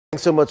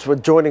Thanks so much for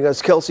joining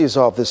us. Kelsey is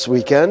off this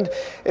weekend.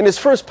 In his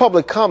first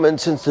public comment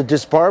since the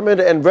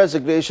disbarment and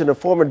resignation of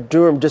former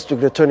Durham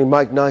District Attorney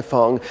Mike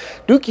Nifong,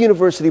 Duke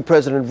University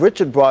President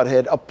Richard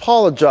Brodhead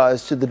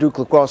apologized to the Duke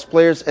lacrosse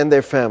players and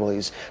their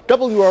families.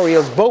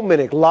 WRAL's Bo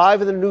Minnick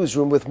live in the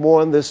newsroom with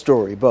more on this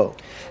story. Bo.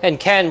 And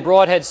Ken,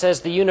 Brodhead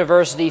says the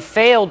university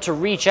failed to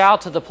reach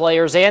out to the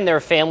players and their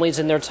families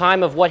in their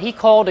time of what he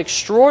called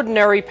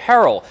extraordinary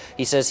peril.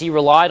 He says he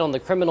relied on the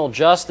criminal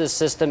justice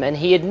system, and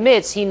he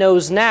admits he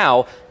knows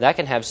now that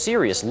can have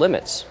serious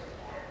limits.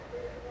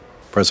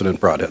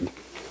 President Brodhead.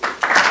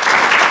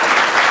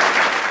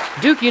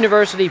 Duke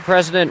University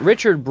President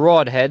Richard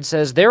Brodhead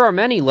says there are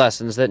many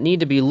lessons that need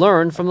to be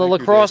learned from the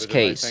lacrosse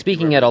case.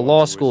 Speaking at a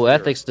law school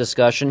ethics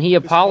discussion, he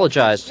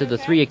apologized to the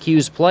three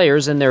accused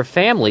players and their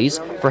families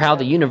for how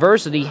the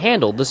university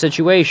handled the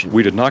situation.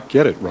 We did not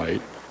get it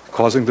right,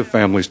 causing the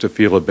families to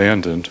feel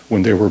abandoned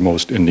when they were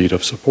most in need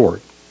of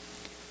support.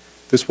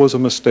 This was a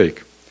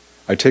mistake.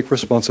 I take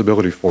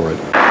responsibility for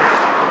it.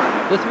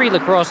 The three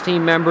lacrosse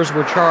team members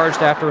were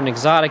charged after an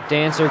exotic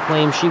dancer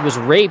claimed she was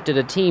raped at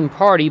a team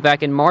party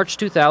back in March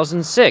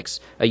 2006.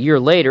 A year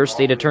later,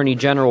 State Attorney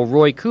General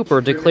Roy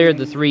Cooper declared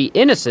the three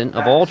innocent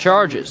of all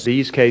charges.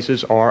 These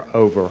cases are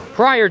over.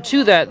 Prior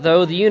to that,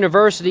 though, the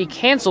university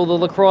canceled the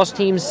lacrosse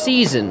team's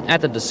season.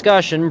 At the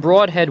discussion,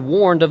 Brodhead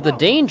warned of the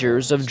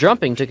dangers of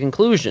jumping to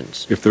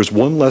conclusions. If there's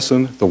one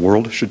lesson the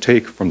world should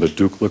take from the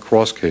Duke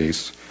lacrosse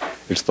case,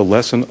 it's the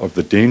lesson of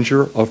the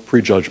danger of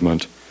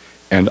prejudgment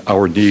and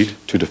our need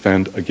to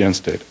defend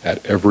against it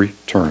at every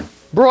turn.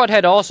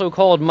 Brodhead also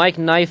called Mike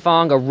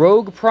Nifong a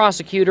rogue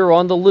prosecutor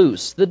on the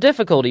loose. The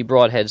difficulty,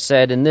 Brodhead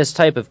said, in this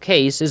type of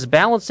case is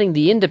balancing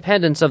the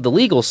independence of the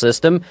legal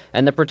system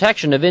and the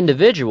protection of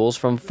individuals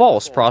from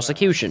false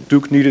prosecution.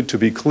 Duke needed to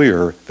be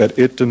clear that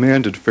it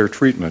demanded fair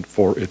treatment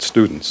for its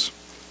students.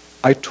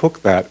 I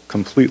took that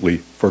completely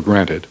for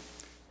granted.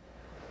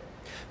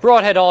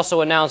 Brodhead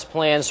also announced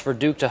plans for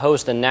Duke to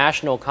host a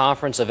national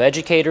conference of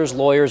educators,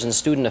 lawyers, and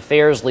student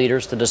affairs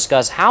leaders to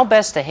discuss how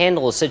best to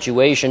handle a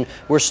situation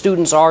where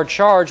students are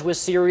charged with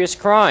serious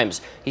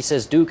crimes. He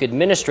says Duke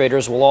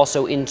administrators will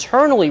also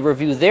internally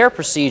review their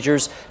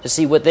procedures to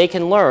see what they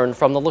can learn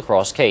from the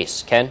lacrosse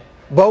case. Ken?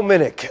 Bo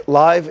Minnick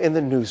live in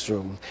the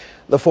newsroom.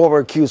 The former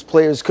accused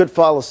players could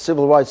file a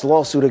civil rights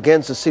lawsuit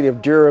against the city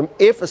of Durham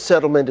if a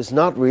settlement is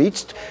not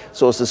reached.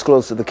 Sources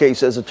close to the case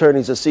says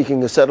attorneys are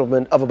seeking a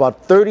settlement of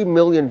about $30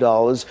 million.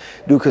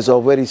 Duke has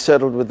already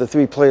settled with the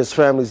three players'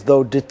 families,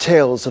 though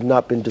details have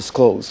not been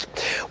disclosed.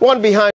 One behind